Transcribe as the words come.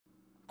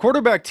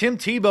Quarterback Tim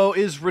Tebow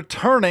is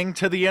returning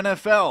to the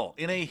NFL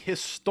in a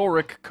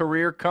historic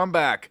career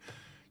comeback.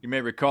 You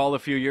may recall a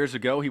few years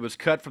ago he was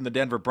cut from the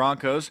Denver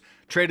Broncos,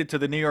 traded to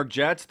the New York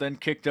Jets, then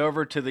kicked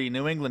over to the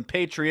New England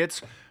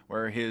Patriots,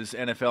 where his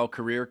NFL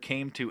career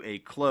came to a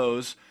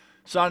close,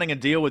 signing a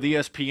deal with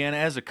ESPN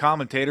as a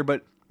commentator,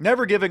 but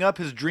never giving up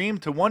his dream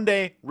to one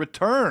day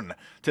return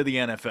to the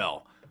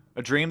NFL.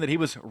 A dream that he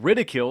was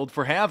ridiculed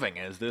for having,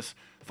 as this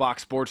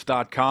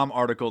FoxSports.com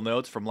article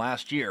notes from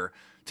last year.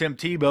 Tim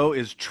Tebow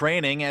is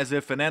training as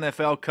if an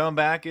NFL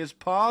comeback is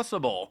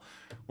possible.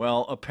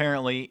 Well,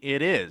 apparently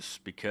it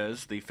is,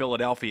 because the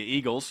Philadelphia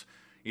Eagles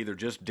either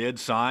just did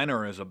sign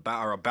or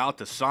are about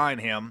to sign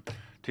him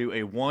to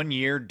a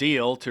one-year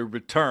deal to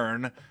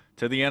return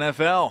to the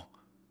NFL.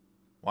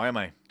 Why am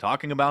I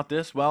talking about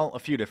this? Well, a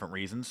few different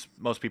reasons.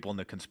 Most people in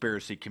the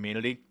conspiracy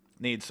community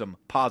need some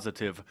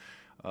positive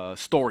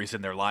stories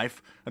in their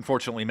life.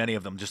 Unfortunately, many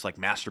of them just like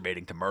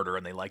masturbating to murder,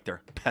 and they like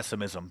their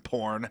pessimism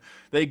porn.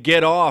 They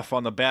get off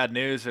on the bad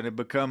news and have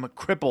become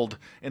crippled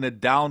in a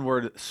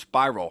downward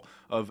spiral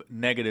of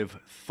negative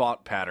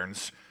thought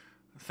patterns,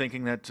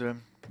 thinking that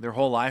their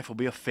whole life will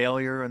be a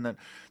failure and that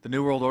the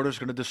New World Order is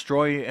going to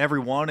destroy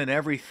everyone and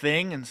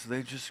everything, and so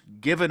they've just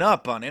given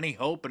up on any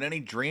hope and any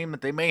dream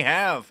that they may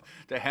have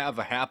to have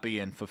a happy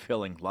and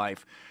fulfilling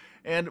life.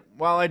 And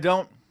while I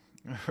don't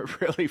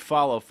really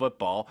follow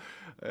football,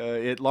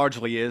 it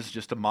largely is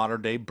just a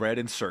modern-day bread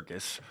and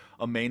circus,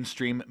 a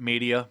mainstream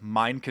media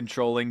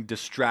mind-controlling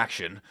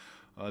distraction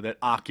that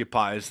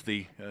occupies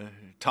the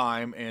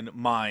time and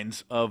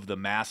minds of the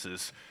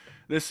masses.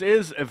 This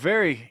is a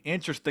very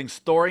interesting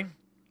story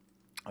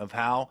of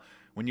how,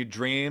 when you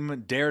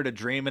dare to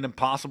dream an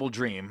impossible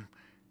dream,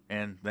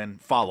 and then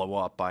follow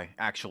up by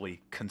actually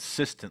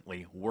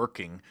consistently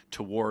working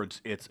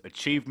towards its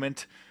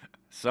achievement,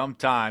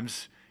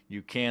 sometimes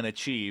you can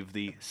achieve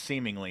the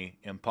seemingly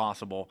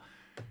impossible.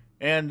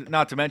 And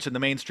not to mention the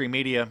mainstream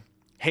media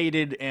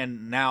hated,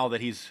 and now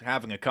that he's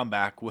having a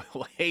comeback,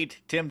 will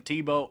hate Tim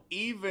Tebow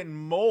even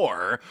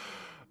more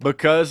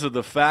because of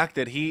the fact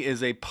that he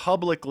is a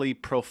publicly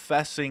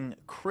professing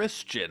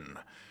Christian.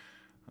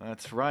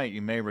 That's right.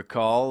 You may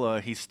recall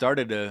he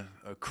started a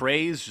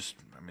craze,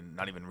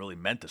 not even really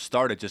meant to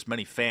start it, just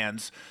many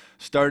fans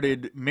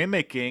started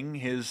mimicking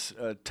his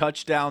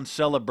touchdown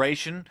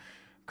celebration,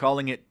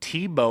 calling it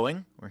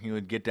Tebowing, where he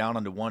would get down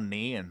onto one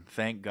knee and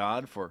thank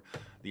God for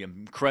the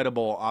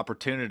incredible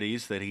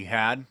opportunities that he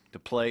had to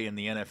play in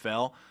the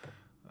NFL,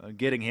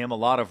 getting him a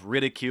lot of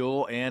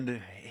ridicule and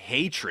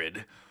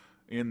hatred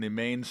in the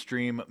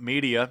mainstream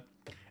media,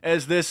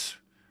 as this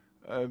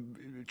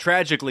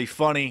tragically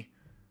funny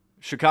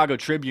Chicago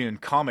Tribune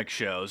comic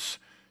shows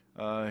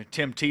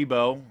Tim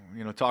Tebow,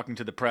 talking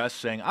to the press,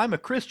 saying, "I'm a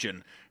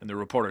Christian," and the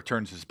reporter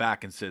turns his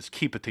back and says,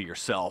 "Keep it to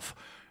yourself."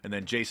 And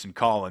then Jason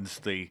Collins,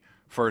 the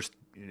first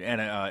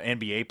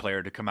NBA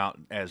player to come out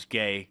as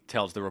gay,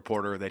 tells the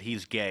reporter that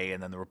he's gay,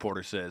 and then the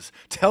reporter says,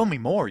 "Tell me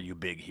more, you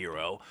big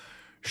hero,"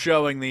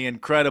 showing the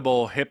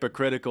incredible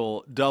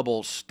hypocritical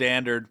double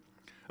standard.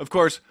 Of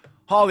course,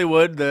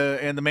 Hollywood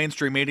and the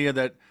mainstream media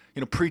that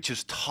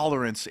preaches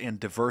tolerance and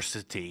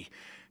diversity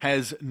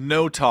has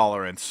no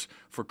tolerance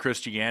for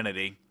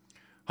Christianity.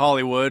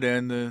 Hollywood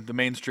and the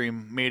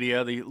mainstream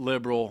media, the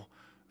liberal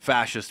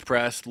fascist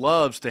press,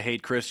 loves to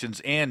hate Christians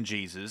and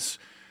Jesus.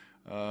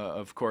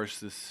 Of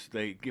course,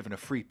 they given a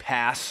free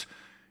pass.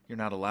 You're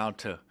not allowed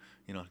to,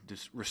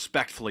 just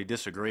respectfully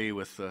disagree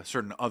with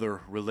certain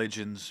other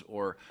religions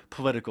or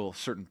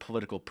certain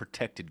political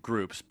protected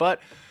groups. But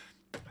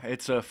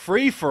it's a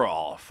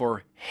free-for-all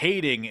for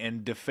hating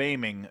and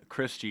defaming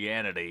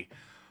Christianity.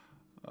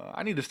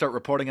 I need to start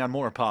reporting on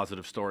more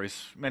positive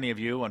stories. Many of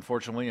you,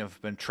 unfortunately, have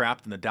been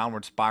trapped in the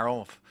downward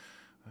spiral of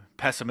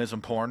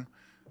pessimism porn.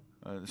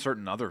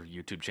 Certain other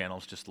YouTube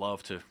channels just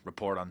love to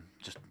report on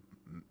just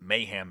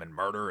mayhem and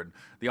murder, and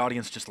the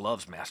audience just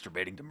loves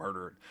masturbating to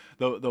murder.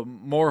 The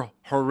more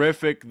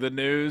horrific the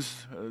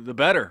news, the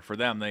better for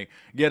them. They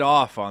get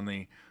off on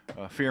the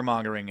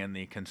fear-mongering and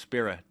the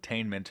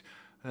conspiratainment.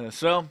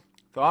 So,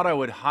 thought I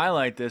would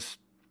highlight this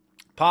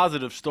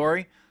positive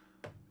story.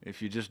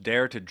 If you just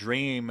dare to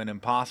dream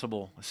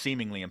a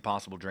seemingly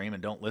impossible dream,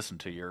 and don't listen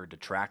to your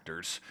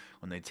detractors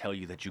when they tell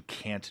you that you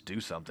can't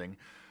do something.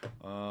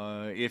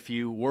 If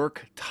you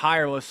work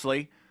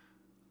tirelessly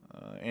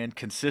and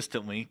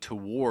consistently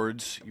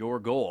towards your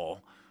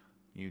goal,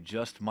 you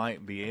just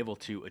might be able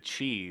to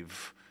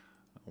achieve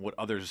what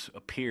others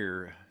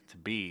appear to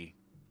be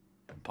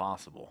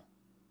impossible.